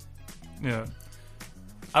 Yeah.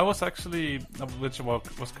 I was actually, which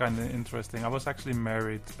was kind of interesting, I was actually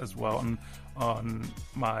married as well on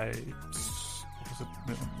my...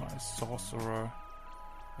 my sorcerer,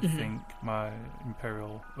 I think, my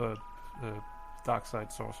imperial dark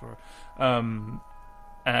side sorcerer,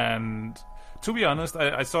 and to be honest,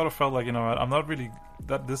 I sort of felt like, I'm not really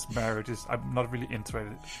I'm not really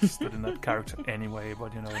interested in that character anyway,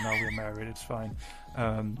 but now we're married, it's fine.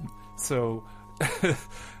 So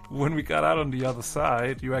when we got out on the other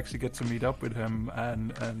side, you actually get to meet up with him,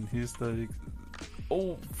 and he's the...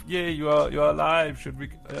 Oh yeah, you are alive. Should we?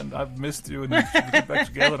 And I've missed you, and should we get back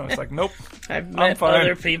together? And I was like, nope. I've met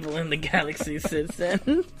other people in the galaxy since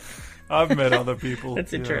then. I've met other people.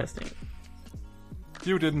 That's interesting.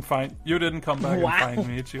 You didn't come back and find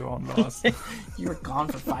me. It's your own loss. You were gone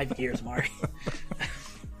for 5 years, Marty.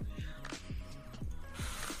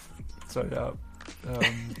 So yeah.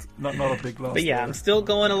 Not a big loss. But yeah, I'm still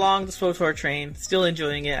going along the SWTOR train. Still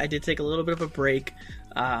enjoying it. I did take a little bit of a break.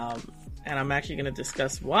 And I'm actually going to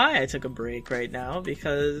discuss why I took a break right now,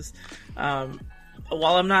 because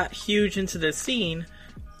while I'm not huge into this scene,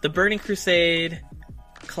 the Burning Crusade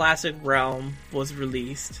Classic Realm was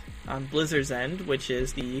released on Blizzard's End, which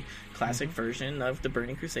is the classic version of the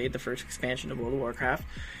Burning Crusade, the first expansion of World of Warcraft.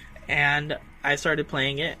 And I started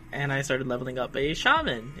playing it, and I started leveling up a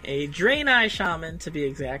shaman, a Draenei shaman to be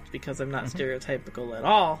exact, because I'm not stereotypical at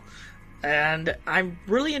all. And I'm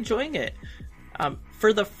really enjoying it.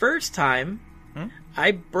 For the first time,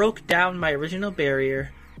 I broke down my original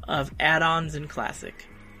barrier of add-ons in Classic.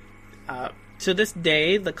 To this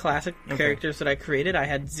day, the Classic characters that I created, I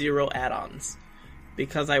had 0 add-ons.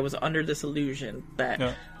 Because I was under this illusion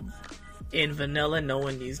that in vanilla, no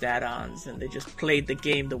one used add-ons, and they just played the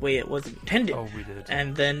game the way it was intended. Oh, we did.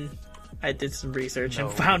 And then I did some research and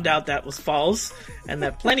found out that was false, and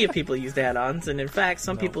that plenty of people used add-ons, and in fact,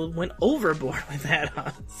 some people went overboard with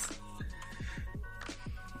add-ons.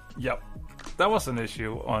 Yep, that was an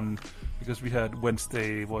issue because we had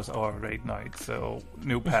Wednesday was our raid night, so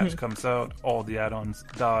new patch comes out, all the add-ons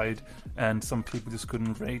died, and some people just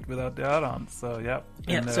couldn't raid without the add-ons. So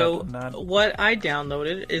so what I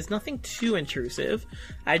downloaded is nothing too intrusive.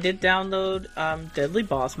 I did download Deadly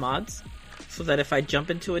Boss mods, so that if I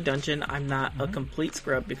jump into a dungeon, I'm not a complete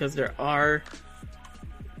scrub, because there are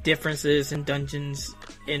differences in dungeons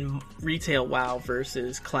in retail WoW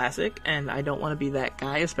versus Classic, and I don't want to be that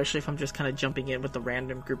guy, especially if I'm just kind of jumping in with a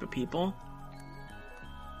random group of people.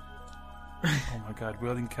 Oh my god,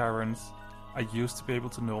 Wielding Caverns. I used to be able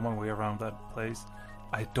to know my way around that place.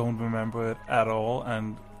 I don't remember it at all,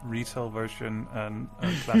 and retail version and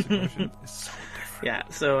Classic version is so different. Yeah,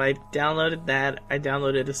 so I downloaded that. I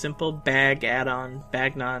downloaded a simple bag add-on,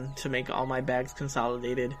 Bagnon, to make all my bags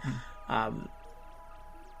consolidated.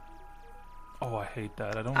 Oh, I hate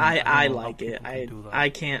that. I like it. I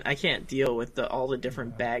can't deal with all the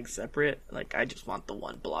different bags separate. Like, I just want the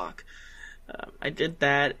one block. I did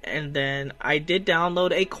that, and then I did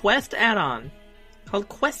download a quest add-on called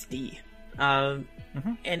Questy. And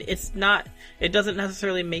it doesn't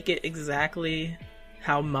necessarily make it exactly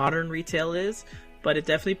how modern retail is, but it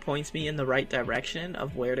definitely points me in the right direction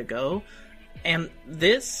of where to go. And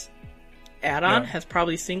this add-on has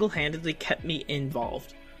probably single-handedly kept me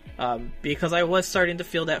involved. Because I was starting to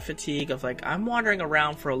feel that fatigue of, like, I'm wandering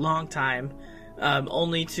around for a long time,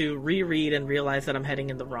 only to reread and realize that I'm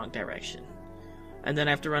heading in the wrong direction. And then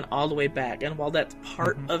I have to run all the way back. And while that's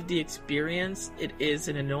part of the experience, it is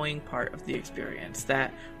an annoying part of the experience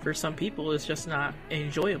that, for some people, is just not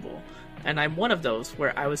enjoyable. And I'm one of those,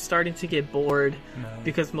 where I was starting to get bored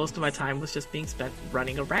because most of my time was just being spent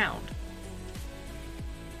running around.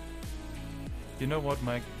 You know what,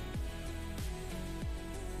 Mike?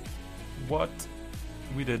 What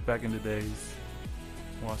we did back in the days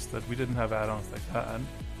was that we didn't have add-ons like that.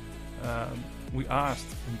 And we asked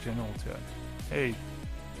in general to, hey,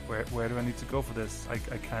 where do I need to go for this? I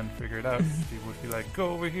can't figure it out. People would be like,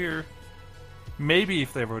 go over here. Maybe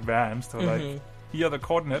if they were advanced, or like, here are the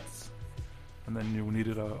coordinates, and then you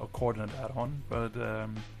needed a coordinate add-on. But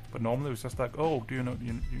normally it was just like, oh, do you know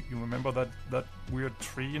you remember that weird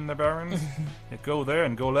tree in the Barrens? Yeah, go there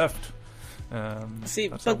and go left. See,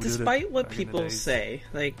 but despite what people say,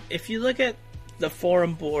 like if you look at the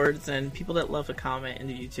forum boards and people that love to comment in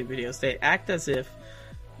the YouTube videos, they act as if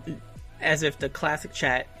the classic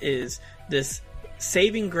chat is this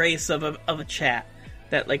saving grace of a chat,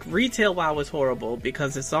 that like retail WoW was horrible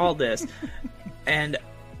because it's all this, and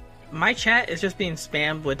my chat is just being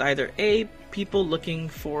spammed with either people looking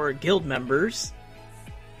for guild members,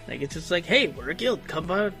 like it's just like, hey, we're a guild, come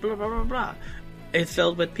by, blah blah blah blah. It's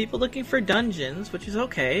filled with people looking for dungeons, which is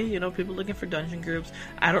okay, people looking for dungeon groups.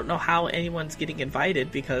 I don't know how anyone's getting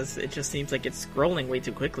invited because it just seems like it's scrolling way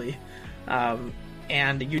too quickly,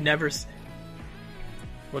 and you never.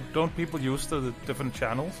 But don't people use the different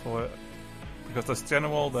channels, or because there's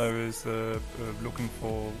general, there is looking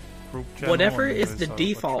for group channel. Whatever is the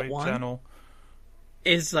default one channel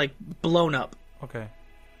is like blown up. Okay,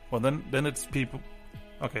 well then it's people.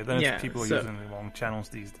 Okay, then it's people using the wrong channels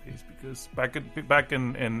these days, because back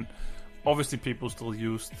in obviously people still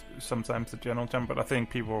used sometimes the general channel, but I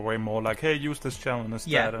think people were way more like, hey, use this channel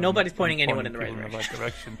instead. Yeah, nobody's pointing anyone in the right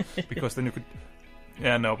direction. Because then you could.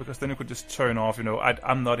 Yeah, no, because then you could just turn off,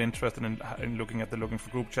 I'm not interested in looking at the looking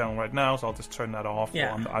for group channel right now, so I'll just turn that off.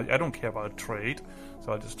 Yeah. I don't care about trade,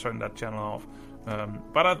 so I'll just turn that channel off.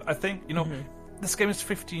 But I think, this game is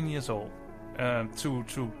 15 years old.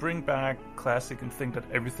 To bring back Classic and think that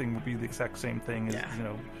everything will be the exact same thing is,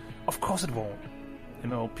 of course it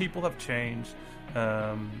won't. People have changed,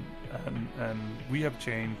 and we have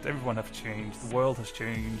changed, everyone has changed, the world has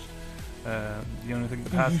changed. The only thing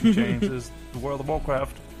that hasn't changed is the World of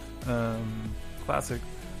Warcraft Classic.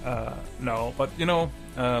 No, but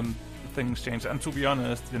things change. And to be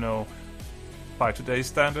honest, by today's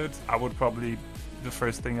standards, I would probably, the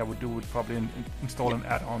first thing I would do would probably install an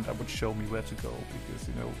add-on that would show me where to go, because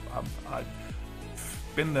I've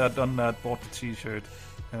been there, done that, bought the T-shirt,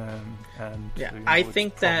 and I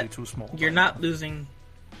think that too small you're not losing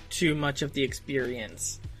too much of the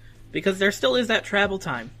experience, because there still is that travel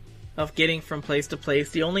time of getting from place to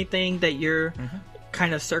place. The only thing that you're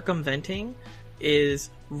kind of circumventing is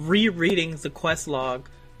rereading the quest log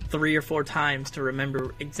 3 or 4 times to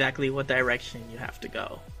remember exactly what direction you have to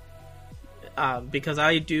go. Because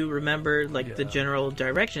I do remember the general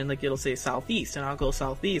direction, like it'll say southeast and I'll go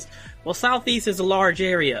southeast. Well, southeast is a large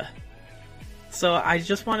area, so I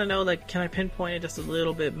just want to know, can I pinpoint it just a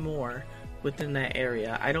little bit more within that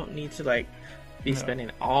area? I don't need to be spending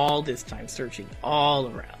all this time searching all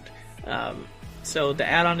around. So the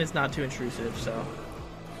add-on is not too intrusive, so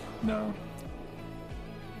no.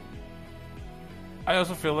 I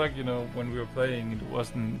also feel like, when we were playing,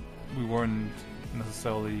 we weren't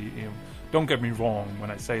necessarily, don't get me wrong when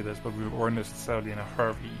I say this, but we weren't necessarily in a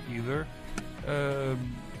hurry either,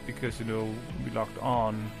 because, we logged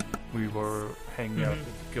on, we were hanging out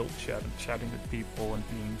with the guild chat and chatting with people and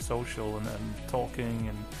being social and talking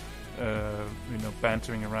and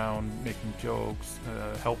bantering around, making jokes,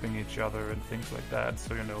 helping each other and things like that.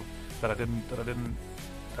 So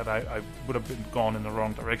that I would have been gone in the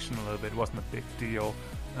wrong direction a little bit. It wasn't a big deal,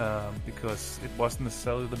 because it wasn't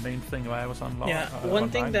necessarily the main thing why I was online. Yeah, one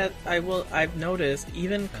thing that I've noticed,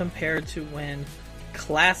 even compared to when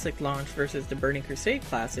Classic launched versus the Burning Crusade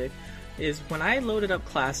Classic, is when I loaded up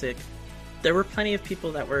Classic, there were plenty of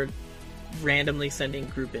people that were randomly sending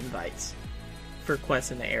group invites for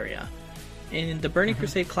quests in the area. In the Burning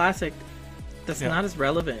Crusade Classic, that's not as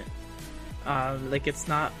relevant. It's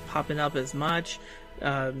not popping up as much.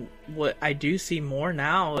 What I do see more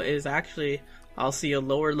now is actually I'll see a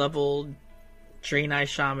lower level Draenei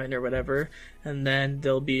Shaman or whatever, and then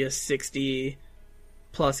there'll be a 60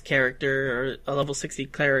 plus character or a level 60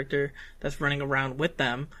 character that's running around with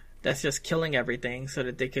them that's just killing everything so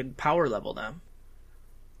that they could power level them.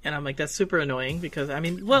 And I'm like, that's super annoying, because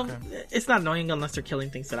it's not annoying unless they're killing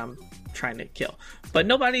things that I'm trying to kill. But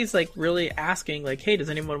nobody's really asking hey, does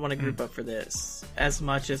anyone want to group up for this, as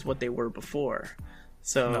much as what they were before.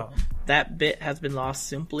 So that bit has been lost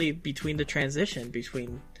simply between the transition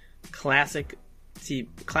between Classic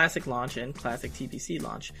launch and Classic TBC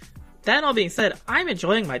launch. That all being said, I'm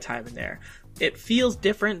enjoying my time in there. it feels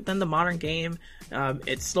different than the modern game.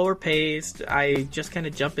 It's slower paced. I just kind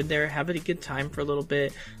of jump in there, have a good time for a little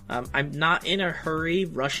bit. I'm not in a hurry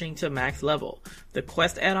rushing to max level. The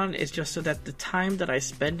quest add-on is just so that the time that I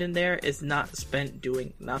spend in there is not spent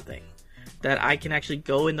doing nothing. That I can actually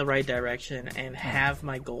go in the right direction and have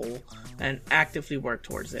my goal and actively work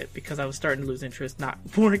towards it, because I was starting to lose interest not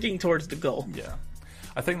working towards the goal. Yeah.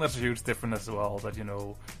 I think that's a huge difference as well, that, you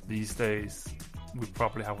know, these days we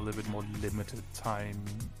probably have a little bit more limited time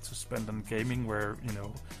to spend on gaming, where, you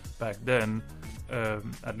know, back then,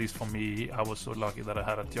 at least for me, I was so lucky that I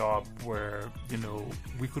had a job where, you know,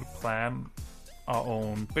 we could plan our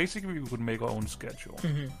own, basically we could make our own schedule.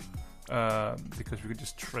 Because we could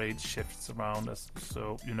just trade shifts around us.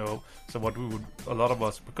 So, you know, so what we would,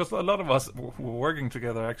 because a lot of us were working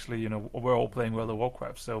together, actually, you know, we're all playing World of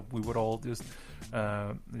Warcraft. So we would all just,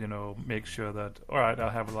 you know, make sure that, all right, I'll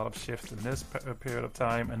have a lot of shifts in this period of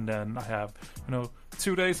time. And then I have, you know,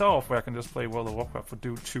 2 days off where I can just play World of Warcraft for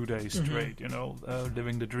 2 days straight, you know,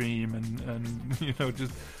 living the dream and you know,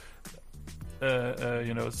 just,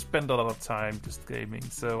 you know, spend a lot of time just gaming.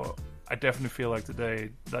 So I definitely feel like today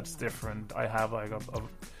that's different. I have like a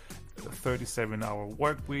 37-hour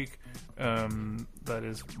work week that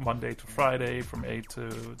is Monday to Friday from 8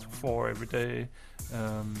 to 4 every day,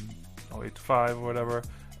 or 8 to 5 or whatever.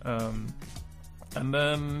 And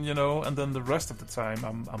then, you know, and then the rest of the time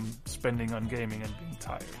I'm spending on gaming and being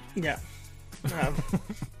tired. Yeah.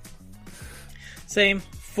 Same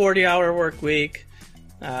 40-hour work week,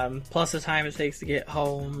 plus the time it takes to get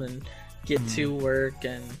home and get to work,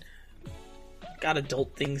 and got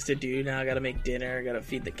adult things to do now. Gotta make dinner, gotta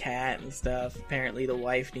feed the cat and stuff. Apparently the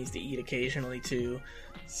wife needs to eat occasionally too.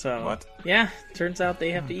 So what? Yeah, turns out they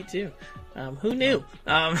have to eat too. Who knew?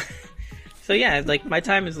 So yeah, like my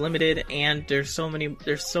time is limited, and there's so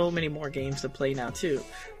many more games to play now too.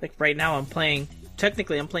 Like right now I'm playing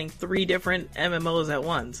 3 different MMOs at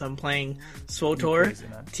once. I'm playing SWTOR,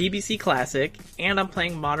 TBC Classic, and I'm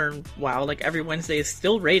playing Modern WoW. Like every Wednesday is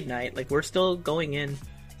still raid night. Like we're still going in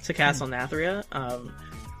to Castle Nathria.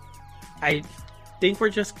 I think we're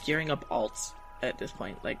just gearing up alts at this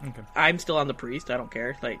point. Like, I'm still on the priest. I don't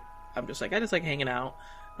care. Like, I just like hanging out.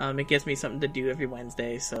 It gives me something to do every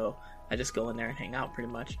Wednesday, so I just go in there and hang out pretty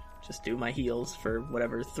much. Just do my heals for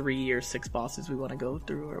whatever 3 or 6 bosses we want to go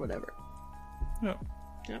through or whatever. Yeah.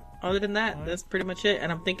 Yeah. Other than that, that's pretty much it.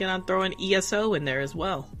 And I'm thinking on throwing ESO in there as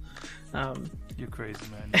well. You're crazy,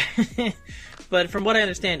 man. But from what I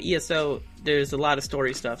understand, ESO, there's a lot of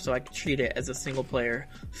story stuff, so I could treat it as a single-player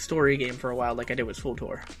story game for a while, like I did with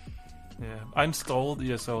SWTOR. Yeah, I installed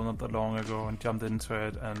ESO not that long ago and jumped into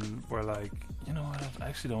it, and were like, you know what, I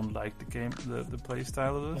actually don't like the game, the play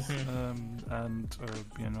style of this, and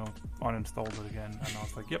you know, uninstalled it again, and I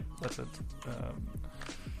was like, yep, that's it.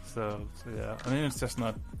 So yeah, I mean, it's just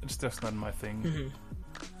not my thing.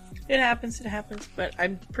 It happens, but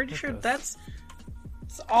I'm pretty sure that's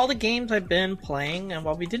all the games I've been playing, and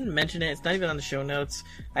while we didn't mention it, it's not even on the show notes.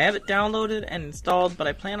 I have it downloaded and installed, but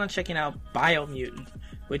I plan on checking out Biomutant,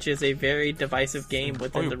 which is a very divisive game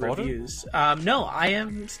within the reviews. No, I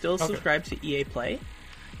am still subscribed to EA Play.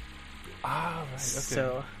 Ah, right, okay.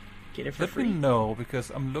 So, get it for free. Let me know, because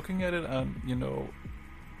I'm looking at it and, you know,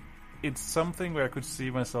 it's something where I could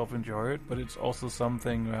see myself enjoy it, but it's also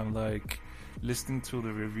something where I'm like, listening to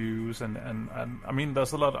the reviews and I mean,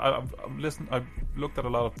 there's a lot. I've looked at a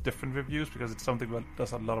lot of different reviews, because it's something that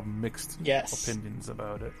there's a lot of mixed opinions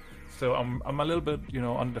about it. So I'm a little bit, you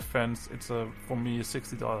know, on the fence. It's for me a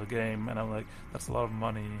 $60 game, and I'm like, that's a lot of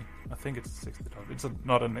money. I think it's $60.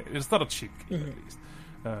 It's not a cheap game, at least.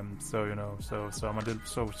 So you know, so I'm a little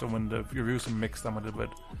so when the reviews are mixed, I'm a little bit,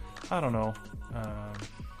 I don't know.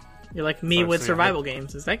 You're like me with survival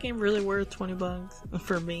games. Is that game really worth $20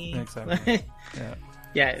 for me? Exactly.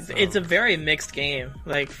 Yeah, it's a very mixed game.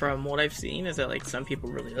 Like, from what I've seen, is that like some people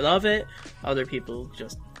really love it, other people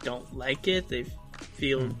just don't like it. They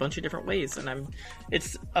feel a bunch of different ways, and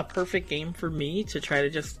it's a perfect game for me to try to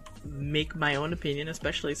just make my own opinion,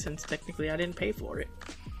 especially since technically I didn't pay for it.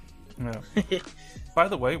 Yeah. By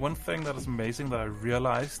the way, one thing that is amazing that I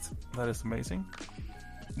realized that is amazing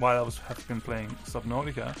while I have been playing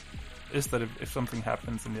Subnautica is that if something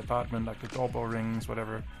happens in the apartment, like the doorbell rings,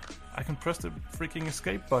 whatever, I can press the freaking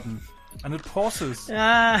escape button and it pauses.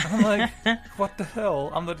 I'm like, what the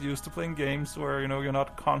hell? I'm not used to playing games where, you know, you're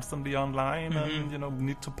not constantly online and, you know,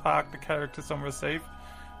 need to park the character somewhere safe.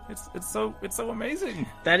 It's so amazing.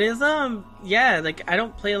 That is like, I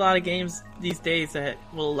don't play a lot of games these days that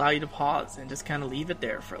will allow you to pause and just kind of leave it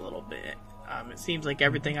there for a little bit. It seems like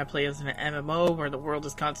everything I play is an MMO where the world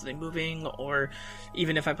is constantly moving, or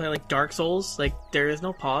even if I play like Dark Souls, like there is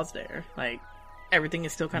no pause there. Like everything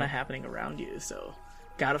is still kind of happening around you, so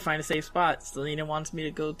gotta find a safe spot. Selena wants me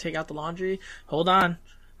to go take out the laundry. Hold on.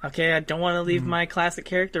 Okay, I don't want to leave my classic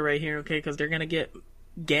character right here, okay, because they're gonna get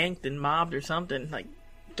ganked and mobbed or something. Like,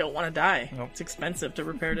 don't want to die. Nope. It's expensive to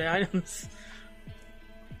repair the items.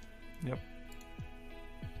 Yep.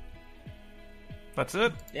 That's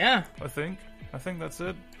it. Yeah, I think that's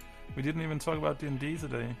it. We didn't even talk about D&D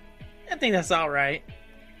today. I think that's all right.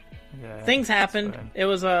 Yeah. Things happened. fine. It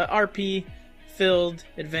was a RP-filled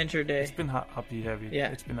adventure day. It's been RP heavy.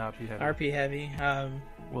 Yeah. It's been RP heavy. RP heavy.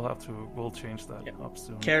 We'll change that Yep. up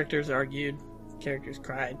soon. Characters argued. Characters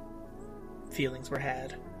cried. Feelings were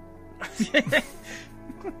had.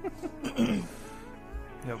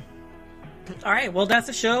 Yep. All right, well, that's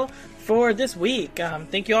the show for this week.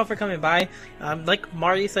 Thank you all for coming by. Like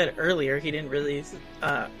Marty said earlier, he didn't really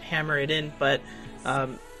hammer it in, but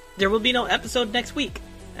there will be no episode next week.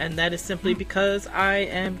 And that is simply because I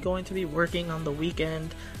am going to be working on the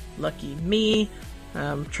weekend. Lucky me.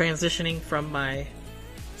 Transitioning from my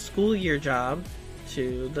school year job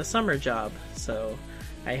to the summer job. So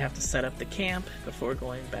I have to set up the camp before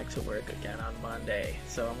going back to work again on Monday.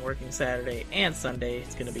 So I'm working Saturday and Sunday.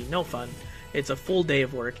 It's going to be no fun. It's a full day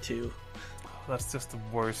of work too. That's just the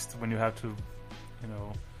worst when you have to,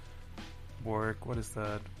 work. What is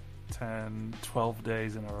that? 10, 12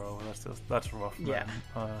 days in a row. That's rough, man.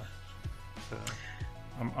 Yeah. So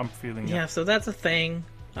I'm feeling Yeah, it. so that's a thing.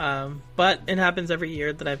 But it happens every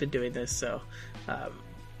year that I've been doing this, so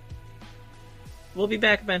we'll be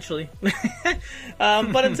back eventually.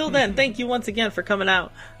 But until then, thank you once again for coming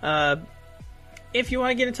out. If you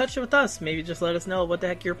want to get in touch with us, maybe just let us know what the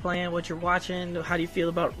heck you're playing, what you're watching, how do you feel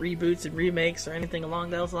about reboots and remakes or anything along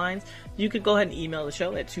those lines. You could go ahead and email the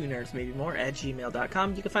show at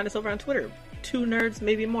 2nerdsmaybemore@gmail.com. You can find us over on Twitter,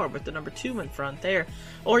 2nerdsmaybemore with the number 2 in front there.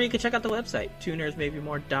 Or you can check out the website,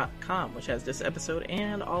 2nerdsmaybemore.com, which has this episode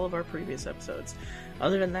and all of our previous episodes.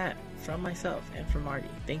 Other than that, from myself and from Marty,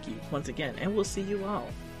 thank you once again, and we'll see you all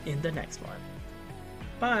in the next one.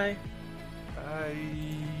 Bye. Bye.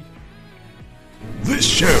 This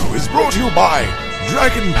show is brought to you by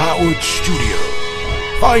Dragon Powered Studio.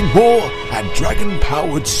 Find more at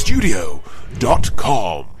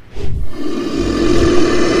dragonpoweredstudio.com.